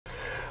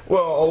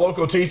Well, a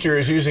local teacher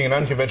is using an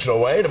unconventional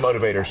way to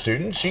motivate her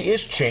students. She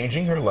is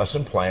changing her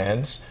lesson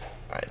plans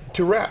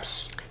to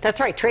reps. That's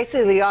right. Tracy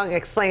Leong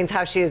explains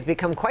how she has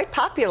become quite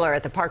popular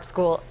at the Park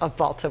School of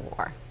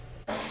Baltimore.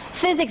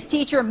 Physics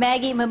teacher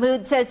Maggie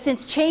Mahmood says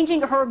since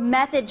changing her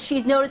method,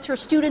 she's noticed her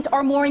students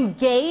are more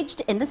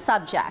engaged in the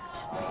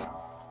subject.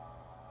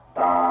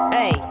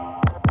 Hey,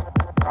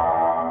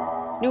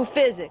 new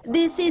physics.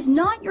 This is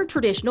not your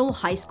traditional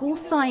high school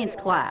science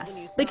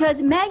class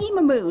because Maggie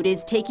Mahmood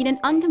is taking an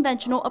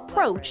unconventional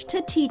approach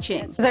to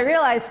teaching. As I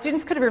realized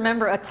students could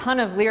remember a ton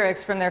of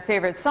lyrics from their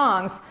favorite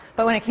songs,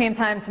 but when it came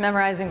time to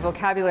memorizing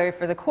vocabulary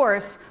for the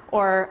course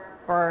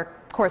or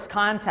course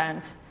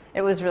content,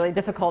 it was really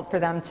difficult for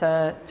them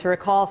to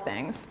recall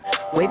things.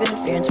 Wave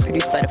interference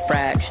produced by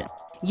diffraction.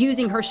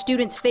 Using her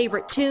students'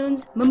 favorite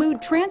tunes,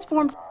 Mahmood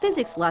transforms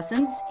physics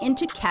lessons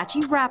into catchy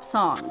rap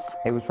songs.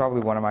 It was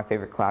probably one of my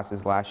favorite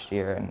classes last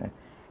year, and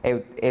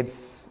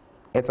it's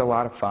a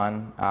lot of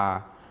fun.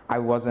 I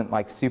wasn't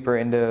like super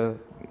into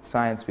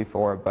science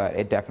before, but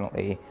it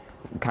definitely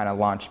kind of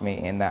launched me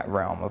in that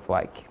realm of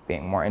like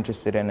being more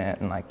interested in it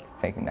and like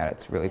thinking that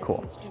it's really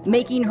cool.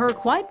 Making her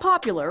quite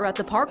popular at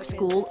the Park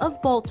School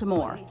of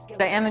Baltimore.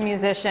 I am a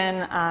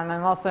musician,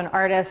 I'm also an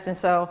artist, and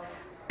so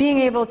being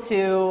able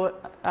to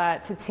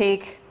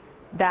take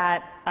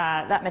that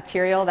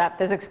material, that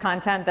physics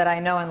content that I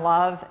know and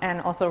love,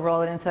 and also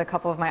roll it into a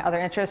couple of my other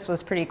interests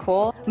was pretty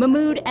cool.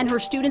 Mahmood and her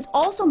students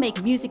also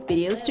make music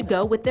videos to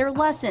go with their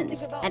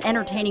lessons, an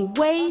entertaining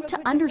way to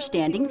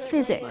understanding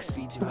physics.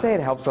 I'd say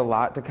it helps a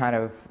lot to kind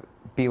of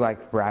be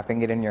like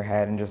wrapping it in your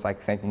head and just like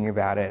thinking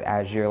about it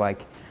as you're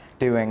like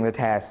doing the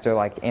test or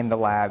like in the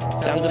lab.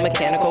 Sounds a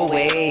mechanical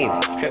wave.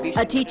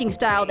 A teaching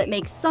style that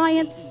makes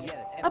science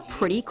a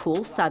pretty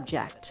cool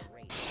subject.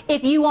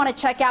 If you want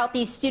to check out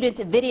these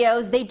students'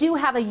 videos, they do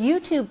have a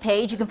YouTube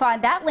page. You can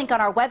find that link on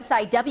our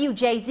website,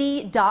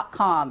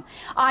 WJZ.com.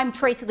 I'm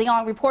Tracy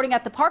Leong reporting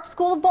at the Park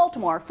School of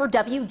Baltimore for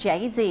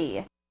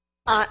WJZ.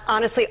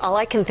 Honestly, all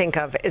I can think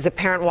of is a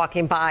parent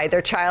walking by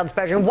their child's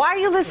bedroom. Why are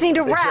you listening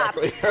to rap?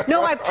 Exactly.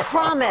 No, I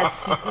promise.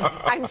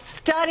 I'm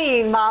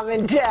studying, Mom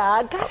and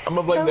Dad. I'm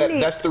gonna blame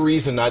that. That's the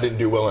reason I didn't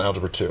do well in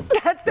Algebra 2.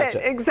 That's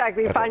it.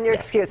 Exactly. That's Find it. your Yeah.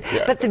 excuse.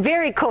 Yeah. But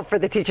very cool for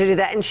the teacher to do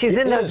that. And she's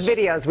in those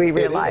videos, we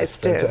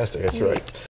realized, too. Fantastic. That's right.